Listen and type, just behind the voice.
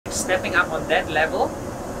stepping up on that level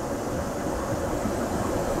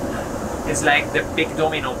is like the big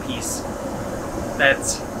domino piece that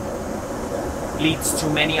leads to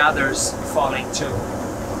many others falling too.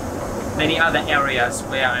 Many other areas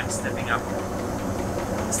where I'm stepping up.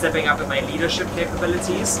 Stepping up in my leadership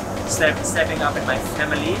capabilities, stepping up in my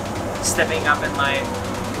family, stepping up in my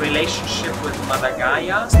relationship with Mother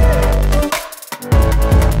Gaia.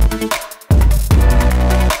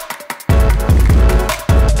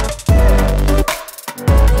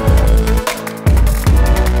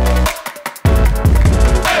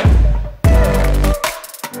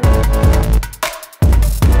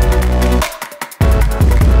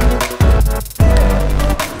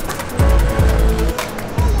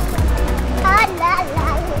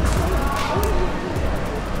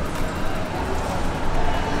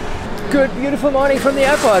 Good, beautiful morning from the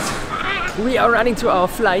airport. We are running to our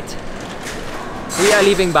flight. We are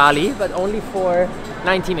leaving Bali, but only for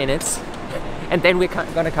 90 minutes. And then we're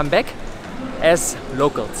gonna come back as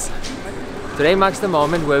locals. Today marks the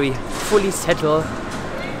moment where we fully settle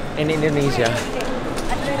in Indonesia.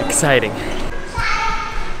 Exciting.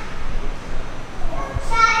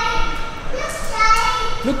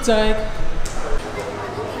 Flugzeug!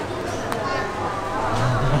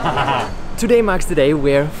 Today marks the day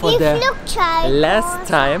where for the last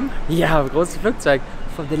time, yeah, großes Flugzeug,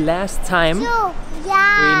 for the last time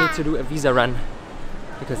we need to do a visa run.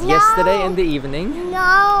 Because yesterday in the evening,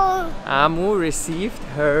 Amu received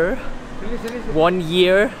her 1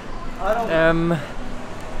 year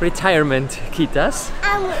retirement kitas.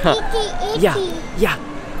 Yeah.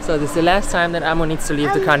 So this is the last time that Amu needs to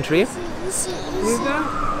leave the country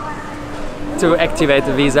to activate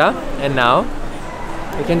the visa, and now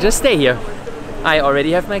we can just stay here. I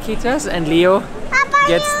already have my kitas, and Leo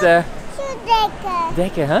gets the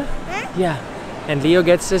Decke, huh? Yeah. And Leo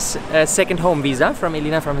gets his second home visa from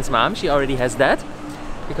Elina, from his mom. She already has that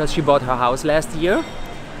because she bought her house last year,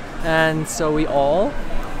 and so we all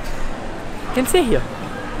can stay here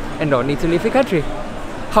and don't need to leave the country.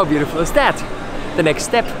 How beautiful is that? The next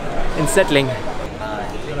step in settling.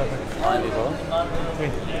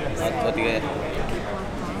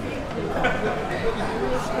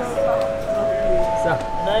 So,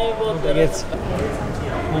 runter geht's.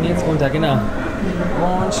 Und jetzt runter, genau.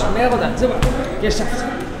 Und schnell runter. Super, geschafft.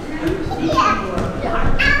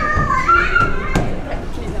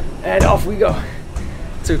 And off we go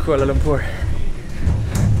to Kuala Lumpur.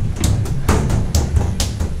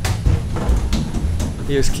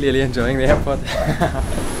 He was clearly enjoying the airport.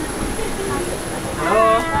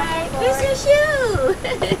 Hello. Where's your shoe?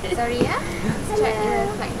 Sorry, yeah? Let's check the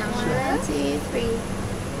flight number. 1, 2, 3.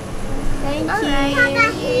 Thank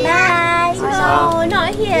you. Bye. No,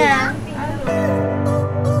 not here.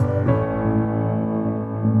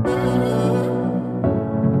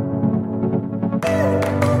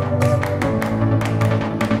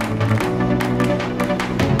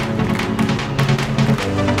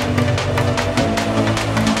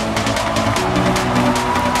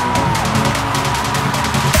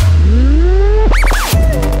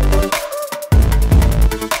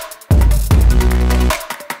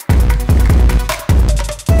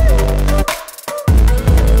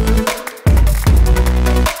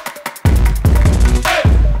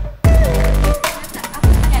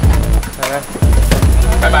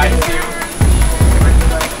 Bye-bye, see you.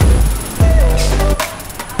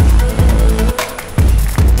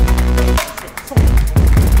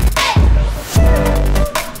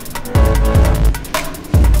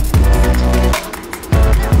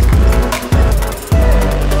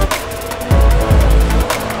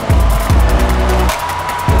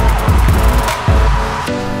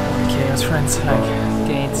 Chaos, friends, like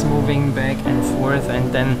gates moving back and forth,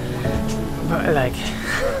 and then like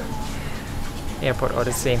Airport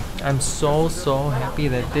Odyssey. I'm so happy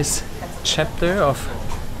that this chapter of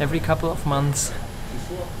every couple of months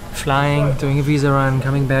flying, doing a visa run,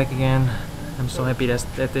 coming back again, I'm so happy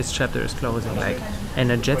that this chapter is closing. Like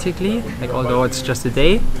energetically, like although it's just a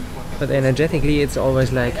day, but energetically it's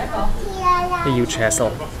always like a huge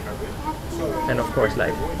hassle. And of course,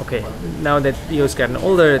 like, okay, now that Leo's gotten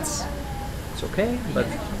older, it's okay, but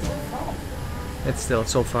it's still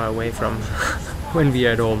so far away from when we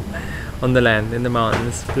are at home. On the land, in the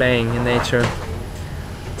mountains, playing in nature.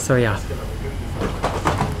 So yeah,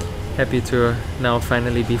 happy to now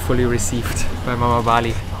finally be fully received by Mama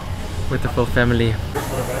Bali with the full family.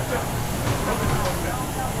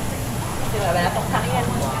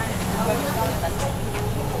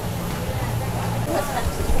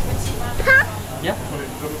 Ja.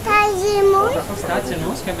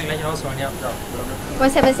 Stationsmus können wir gleich rausholen, ja.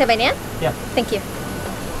 177, yeah? Yeah. Thank you.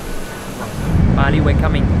 Bali, we're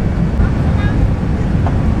coming.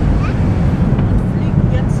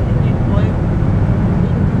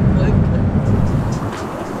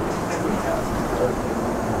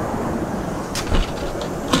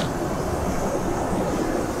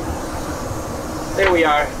 There we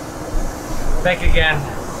are, back again.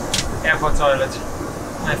 Airport toilet,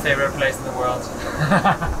 my favorite place in the world.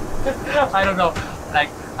 I don't know, like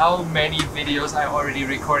how many videos I already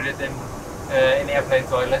recorded in airplane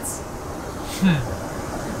toilets.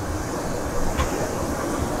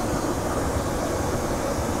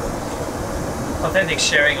 Authentic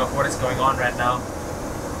sharing of what is going on right now.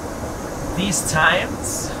 These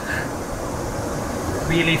times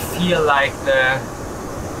really feel like the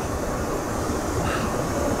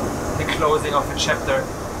closing of a chapter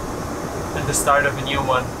and the start of a new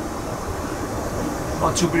one.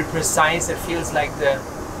 Or to be precise, it feels like the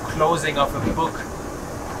closing of a book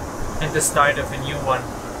and the start of a new one.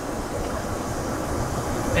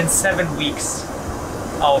 In 7 weeks,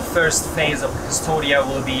 our first phase of Custodia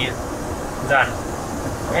will be done.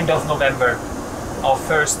 End of November, our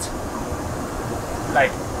first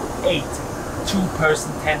like 8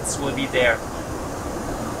 two-person tents will be there,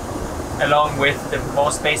 along with the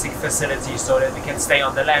most basic facilities so that we can stay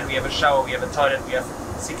on the land. We have a shower, we have a toilet, we have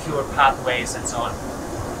secure pathways and so on.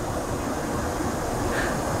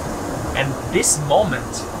 And this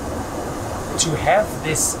moment, to have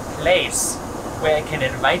this place where I can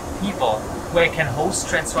invite people, where I can host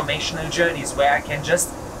transformational journeys, where I can just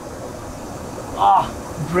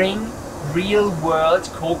bring real world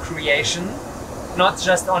co-creation, not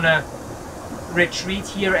just on a retreat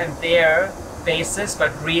here and there basis,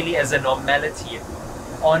 but really as a normality,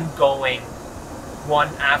 ongoing,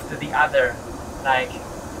 one after the other. Like,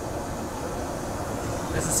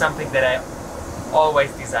 this is something that I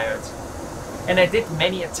always desired. And I did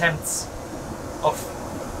many attempts of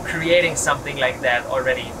creating something like that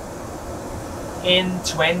already. In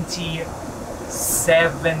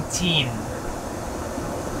 2017,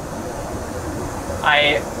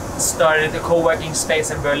 I started a co-working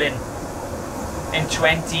space in Berlin. In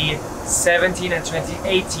 2017 and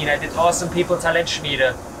 2018, I did Awesome People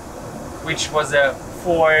Talentschmiede, which was a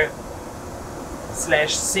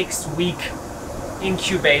 4/6 week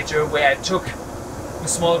incubator where I took a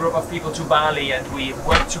small group of people to Bali and we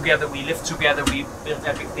worked together, we lived together, we built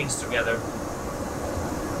epic things together.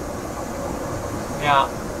 Yeah,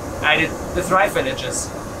 I did the Thrive Villages,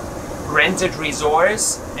 rented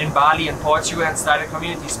resorts in Bali and Portugal and started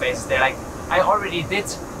community spaces there. Like, I already did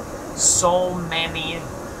so many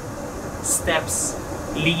steps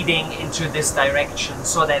leading into this direction,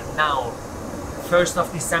 so that now, 1st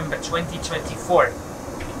of December 2024,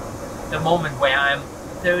 the moment where I'm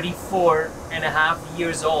 34.5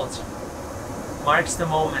 years old, marks the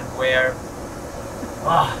moment where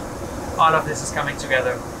all of this is coming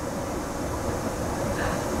together.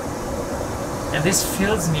 And this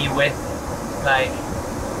fills me with like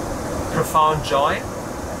profound joy,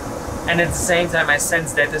 and at the same time I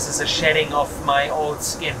sense that this is a shedding of my old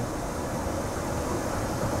skin,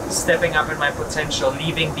 stepping up in my potential,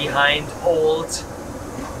 leaving behind old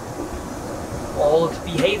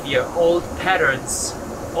behavior, old patterns,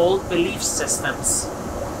 old belief systems,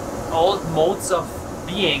 old modes of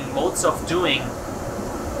being, modes of doing.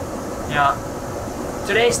 Yeah.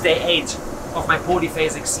 Today is day 8 of my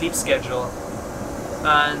polyphasic sleep schedule,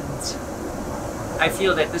 and I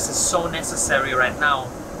feel that this is so necessary right now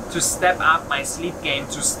to step up my sleep game,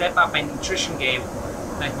 to step up my nutrition game.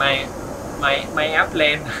 Like my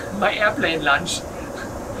airplane lunch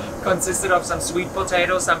consisted of some sweet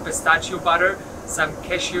potatoes, some pistachio butter, some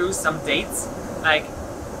cashews, some dates. Like,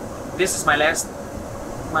 this is my last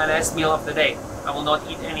meal of the day. I will not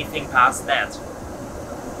eat anything past that,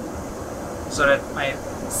 so that my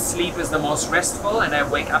sleep is the most restful and I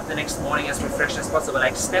wake up the next morning as refreshed as possible.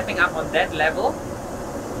 Like, stepping up on that level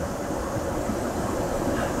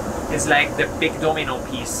is like the big domino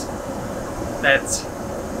piece that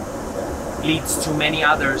leads to many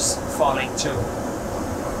others falling too.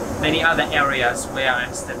 Many other areas where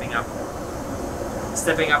I'm stepping up.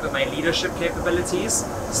 Stepping up in my leadership capabilities,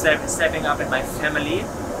 stepping up in my family,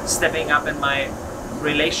 stepping up in my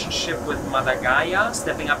relationship with Mother Gaia,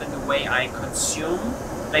 stepping up in the way I consume,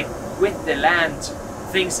 like with the land.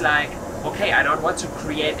 Things like, okay, I don't want to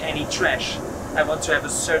create any trash. I want to have a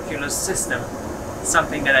circular system.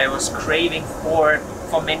 Something that I was craving for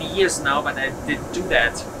many years now, but I didn't do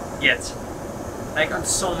that yet. Like, on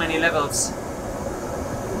so many levels,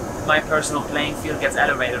 my personal playing field gets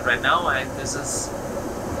elevated right now, and this is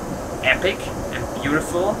epic and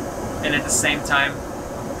beautiful, and at the same time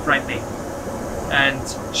frightening and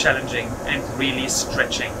challenging and really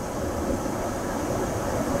stretching.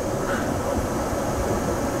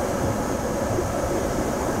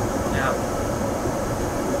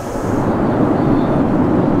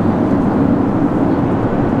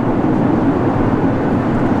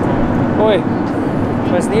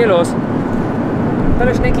 los?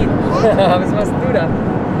 Hallo Schnecki. Was machst du da?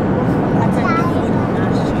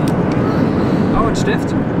 Oh, ein Stift?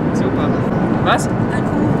 Super. Was?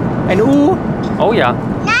 Ein U. Oh ja,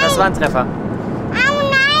 das war ein Treffer. Oh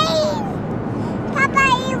nein! Papa,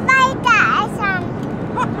 ich weiter essen.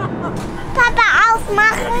 Papa,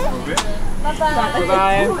 aufmachen. Bye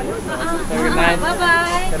bye. Have a good night. Bye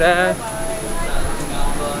bye. Ta-da.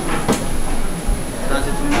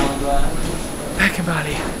 Back in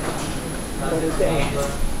Bali. What a day.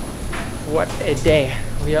 What a day.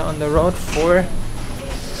 We are on the road for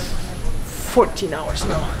 14 hours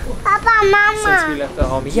now. Papa, Since we Mama. left the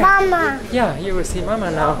home. Yeah. Mama. Yeah, you will see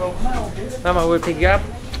Mama now. Mama will pick you up.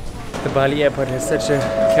 The Bali airport has such a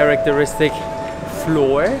characteristic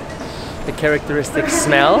floor, the characteristic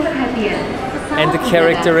smell, and the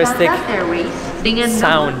characteristic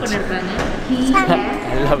sound.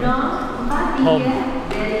 I love it. Home.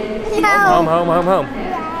 No. Home, home, home, home.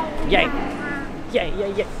 Yay! Yay,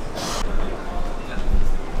 yay, yay!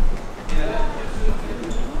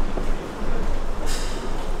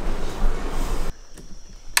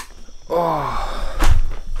 Oh!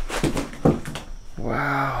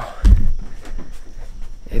 Wow!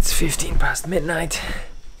 It's 15 past midnight.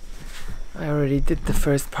 I already did the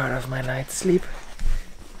first part of my night's sleep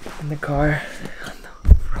in the car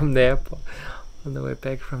from the airport, on the way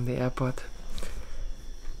back from the airport.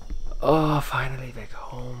 Oh, finally back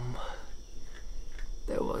home.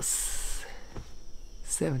 That was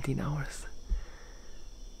 17 hours.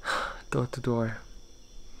 Door to door.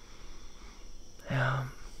 Yeah,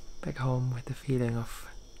 back home with the feeling of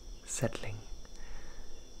settling.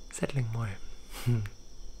 Settling more.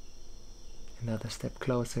 Another step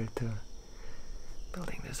closer to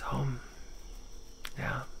building this home.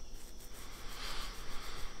 Yeah.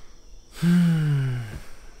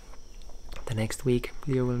 The next week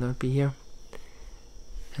Leo will not be here,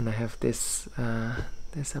 and I have this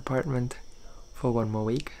this apartment for 1 more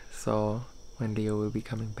week. So when Leo will be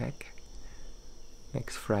coming back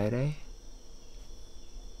next Friday,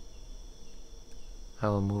 I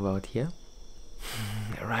will move out here,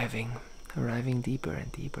 arriving deeper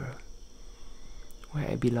and deeper where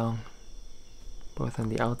I belong, both on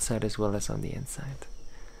the outside as well as on the inside.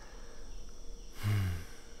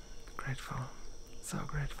 Grateful, so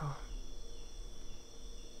grateful.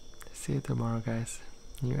 See you tomorrow, guys.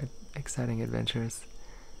 New exciting adventures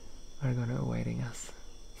are gonna awaiting us.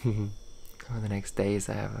 Over the next days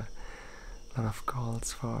I have a lot of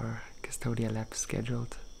calls for Custodia Lab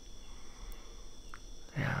scheduled.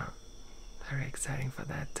 Yeah, very exciting for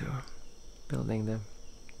that too. Building the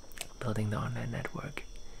online network,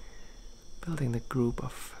 building the group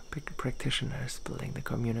of practitioners, building the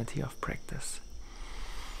community of practice.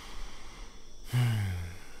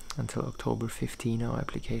 Until October 15, our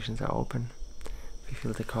applications are open. If you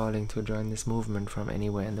feel the calling to join this movement from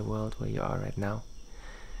anywhere in the world where you are right now,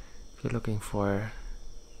 if you're looking for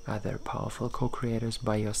other powerful co-creators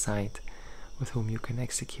by your side with whom you can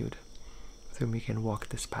execute, with whom you can walk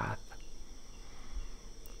this path,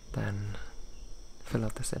 then fill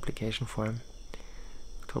out this application form.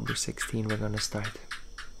 October 16 we're gonna start.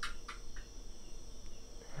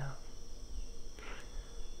 Yeah.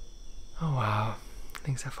 Oh wow,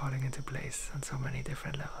 things are falling into place on so many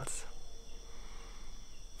different levels.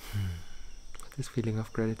 With this feeling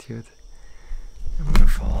of gratitude, I'm gonna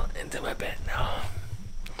fall into my bed now.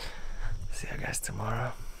 See you guys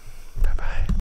tomorrow. Bye bye.